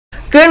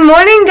Good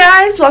morning,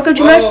 guys. Welcome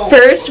to my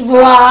first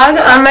vlog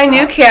on my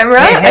new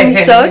camera. I'm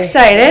so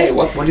excited. Hey,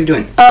 what are you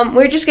doing?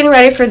 We're just getting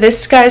ready for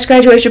this guy's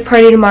graduation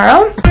party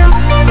tomorrow.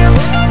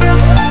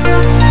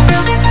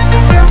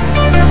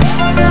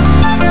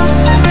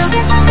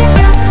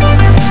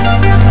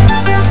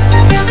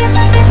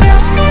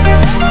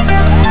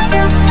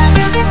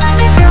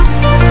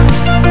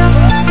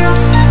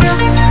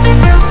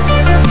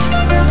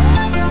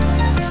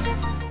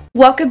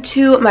 Welcome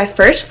to my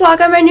first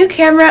vlog on my new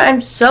camera. I'm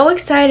so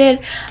excited.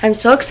 I'm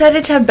so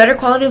excited to have better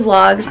quality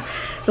vlogs.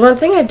 The one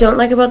thing I don't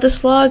like about this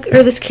vlog,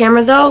 or this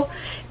camera though,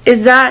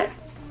 is that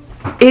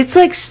it's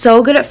like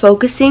so good at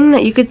focusing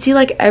that you could see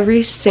like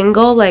every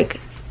single like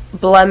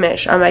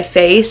blemish on my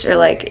face or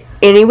like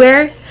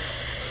anywhere.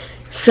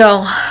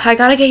 So I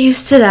gotta get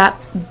used to that.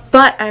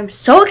 But I'm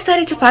so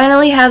excited to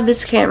finally have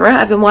this camera.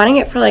 I've been wanting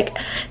it for like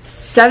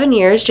 7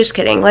 years. Just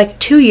kidding, like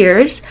 2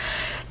 years.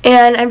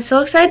 And I'm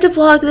so excited to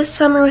vlog this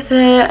summer with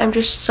it. I'm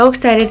just so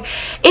excited.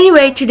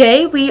 Anyway,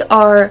 today we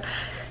are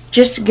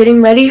just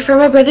getting ready for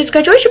my brother's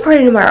graduation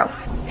party tomorrow.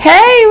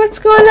 Hey, what's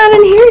going on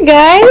in here,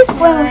 guys?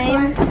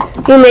 Slime.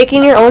 You're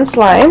making your own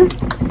slime?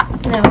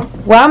 No.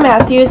 Wow,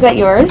 Matthew, is that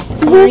yours?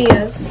 It's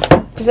Maria's.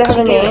 Does it have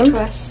a name?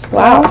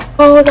 Wow.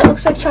 Oh, that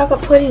looks like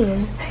chocolate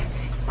pudding.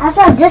 I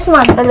found this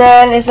one. And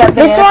then, is that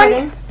this one?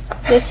 pudding?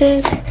 This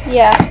is,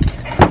 yeah.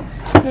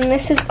 And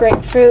this is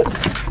grapefruit.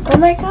 Oh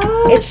my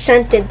god. It's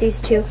scented, these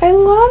two. I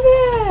love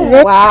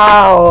it.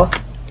 Wow.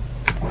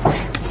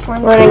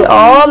 Slime Learning smoothie.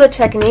 all the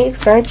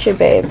techniques, aren't you,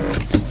 babe?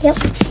 Yep.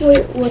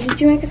 Wait, what did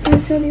you make a slime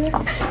smoothie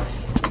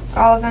with?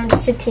 All of them,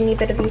 just a teeny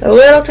bit of each. A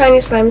little tiny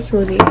slime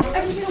smoothie.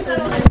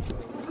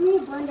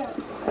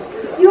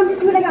 You want to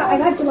see what I got? I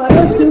got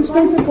gelato, huge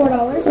thing for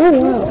 $4.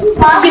 Oh,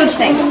 wow. Huge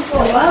thing.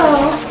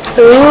 Wow.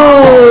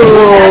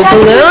 Ooh,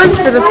 balloons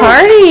for the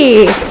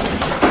party.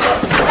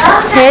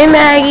 Hey,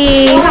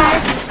 Maggie.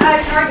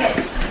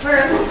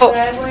 Oh,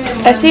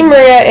 I see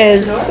Maria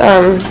is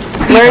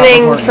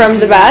learning from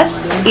the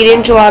best,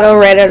 eating gelato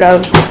right out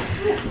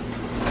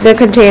of the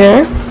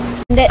container.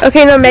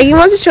 Okay, now Maggie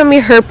wants to show me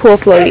her pool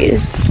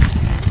floaties.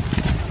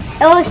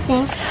 It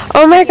stink.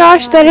 Oh my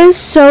gosh, that is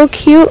so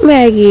cute,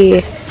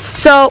 Maggie.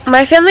 So,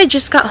 my family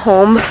just got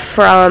home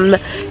from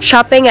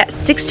shopping at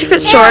 6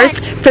 different stores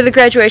for the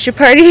graduation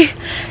party.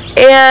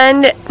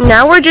 And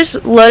now we're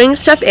just loading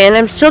stuff in.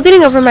 I'm still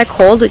getting over my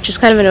cold, which is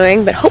kind of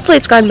annoying, but hopefully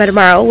it's gone by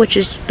tomorrow, which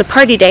is the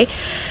party day.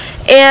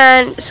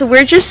 And so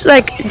we're just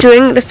like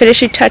doing the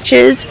finishing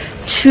touches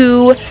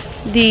to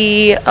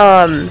the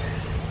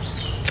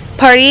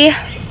party,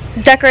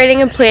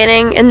 decorating and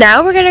planning, and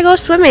now we're gonna go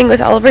swimming with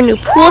all of our new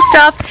pool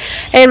stuff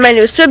and my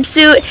new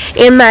swimsuit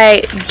and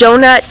my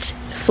donut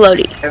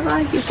floaty.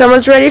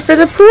 Someone's ready for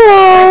the pool.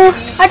 I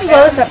have to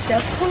blow this up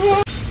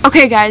still.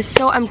 Okay guys,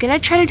 so I'm gonna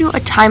try to do a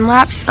time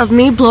lapse of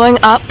me blowing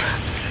up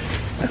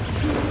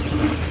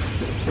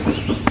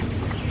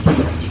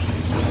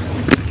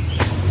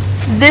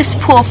this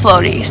pool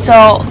floaty.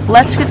 So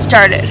let's get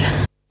started.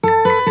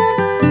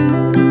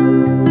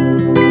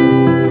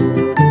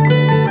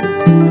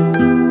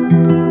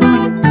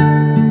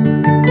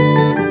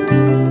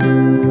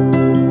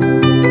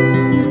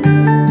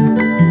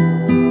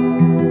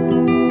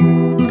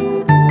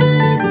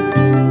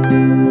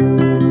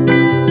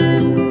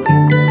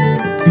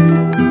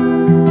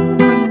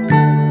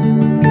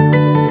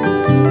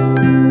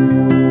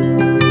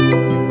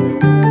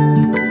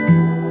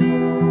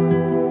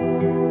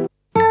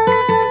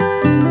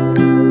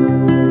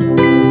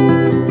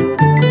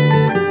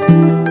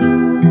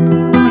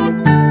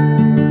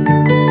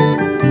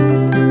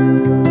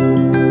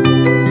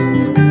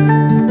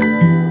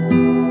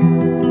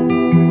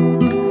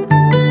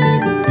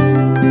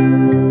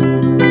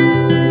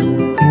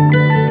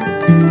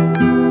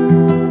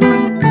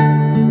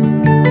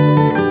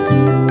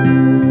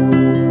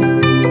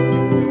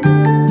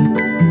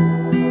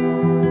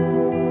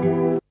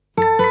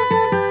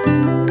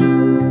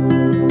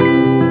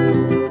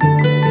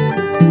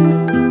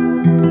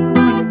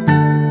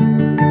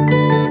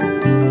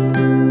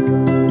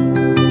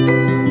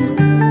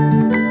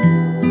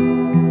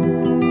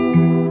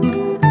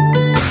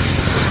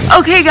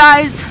 Okay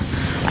guys,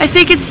 I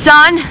think it's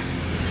done,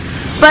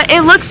 but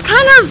it looks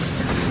kind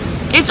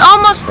of, it's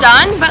almost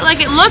done, but like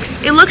it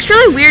looks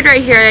really weird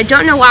right here. I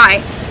don't know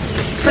why,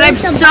 but I'm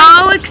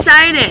so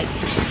excited.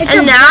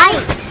 And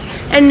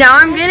now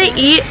I'm gonna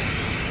eat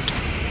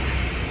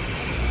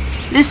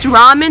this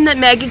ramen that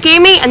Maggie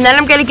gave me, and then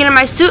I'm gonna get in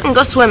my suit and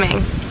go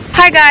swimming.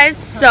 Hi guys,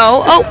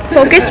 so, oh,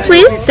 focus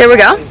please, there we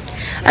go.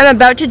 I'm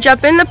about to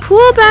jump in the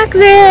pool back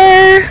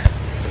there.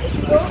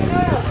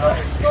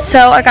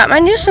 So I got my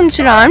new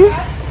swimsuit on,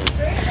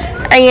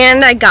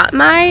 and I got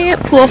my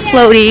pool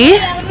floaty,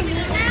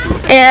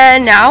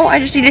 and now I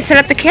just need to set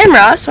up the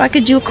camera so I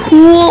could do a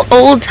cool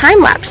old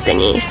time-lapse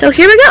thingy. So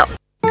here we go.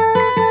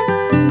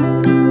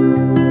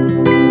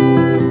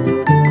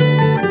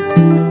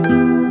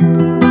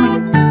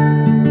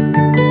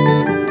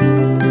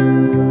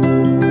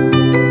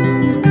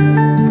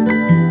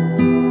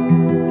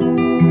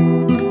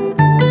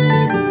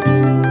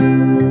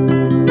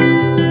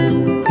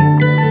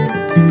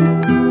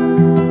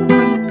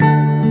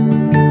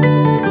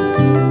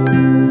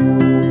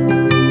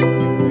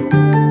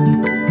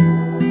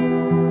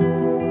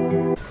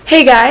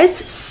 Hey guys,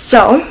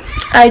 so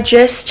I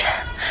just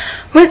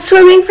went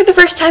swimming for the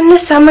first time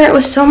this summer. It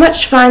was so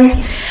much fun.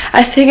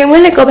 I think I'm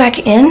going to go back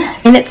in,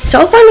 and it's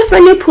so fun with my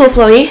new pool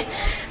floaty.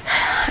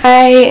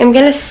 I am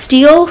going to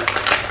steal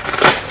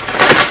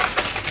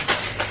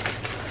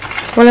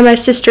one of my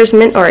sister's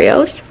mint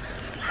Oreos.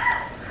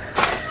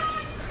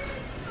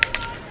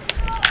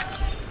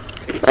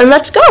 And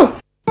let's go.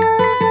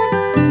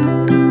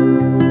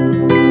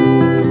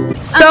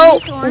 So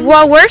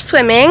while we're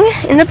swimming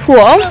in the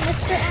pool,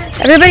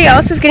 everybody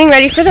else is getting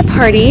ready for the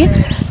party.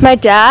 My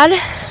dad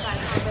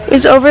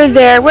is over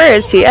there. Where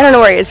is he? I don't know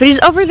where he is, but he's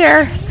over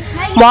there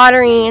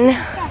watering.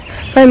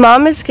 My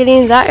mom is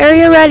getting that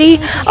area ready.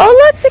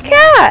 Oh, look, the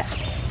cat.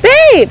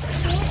 Babe.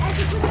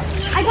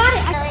 I got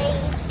it.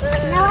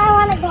 Now I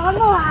want to go on the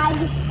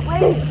line.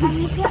 Wait, I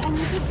need to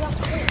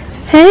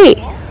Hey.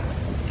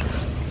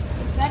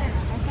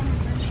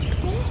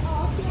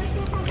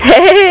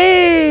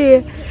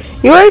 Hey.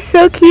 You are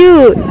so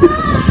cute.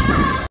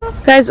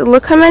 Guys,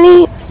 look how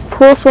many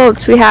pool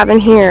floats we have in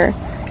here.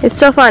 It's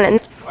so fun. And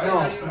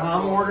no,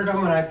 Mom ordered them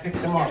and I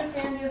picked them up.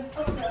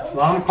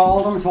 Mom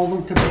called them, told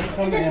them to bake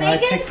them, and I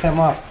picked them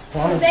up.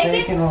 One is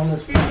bacon, one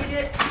is... I'll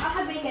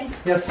have bacon.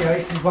 Yes, the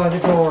ice is by the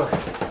door.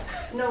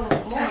 No,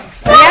 more.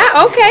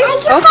 yeah, okay,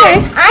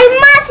 okay.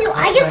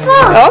 I get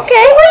full.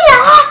 Okay.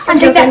 I'm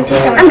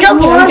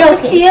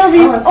joking. Feel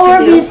these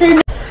Orbeez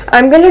then.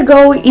 I'm gonna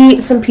go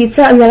eat some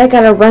pizza and then I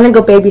gotta run and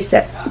go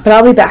babysit. But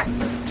I'll be back.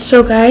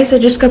 So guys, I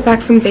just got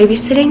back from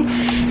babysitting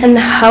and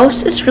the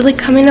house is really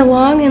coming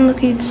along and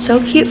looking so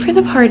cute for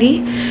the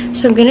party.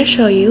 So I'm gonna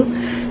show you.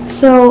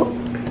 So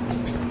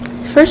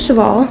first of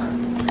all,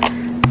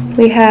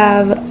 we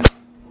have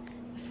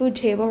the food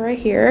table right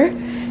here.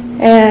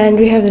 And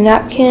we have the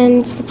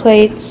napkins, the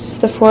plates,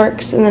 the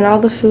forks, and then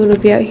all the food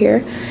would be out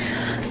here.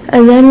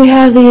 And then we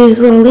have these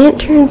little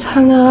lanterns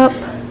hung up.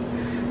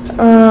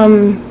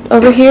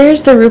 Over here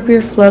is the root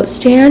beer float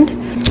stand.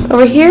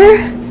 Over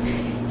here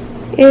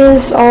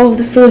is all of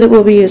the food that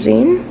we'll be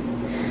using.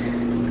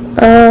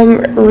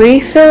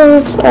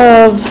 Refills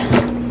of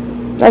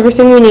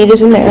everything we need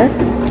is in there.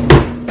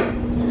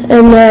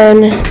 And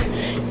then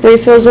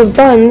refills of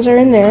buns are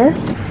in there.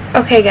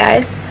 Okay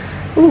guys,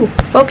 ooh,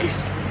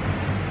 focus.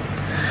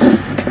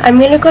 I'm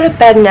gonna go to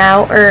bed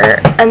now, or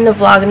end the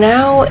vlog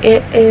now.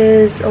 It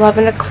is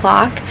 11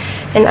 o'clock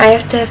and I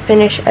have to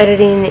finish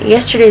editing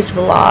yesterday's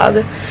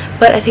vlog,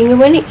 but I think I'm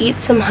going to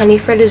eat some honey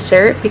for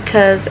dessert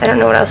because I don't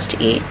know what else to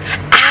eat.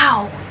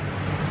 Ow!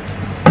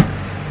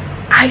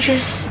 I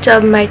just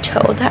stubbed my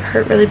toe. That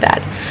hurt really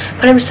bad.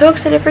 But I'm so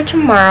excited for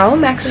tomorrow,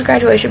 Max's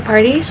graduation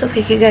party. So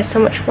thank you guys so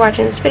much for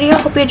watching this video.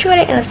 Hope you enjoyed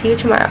it and I'll see you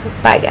tomorrow.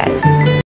 Bye guys.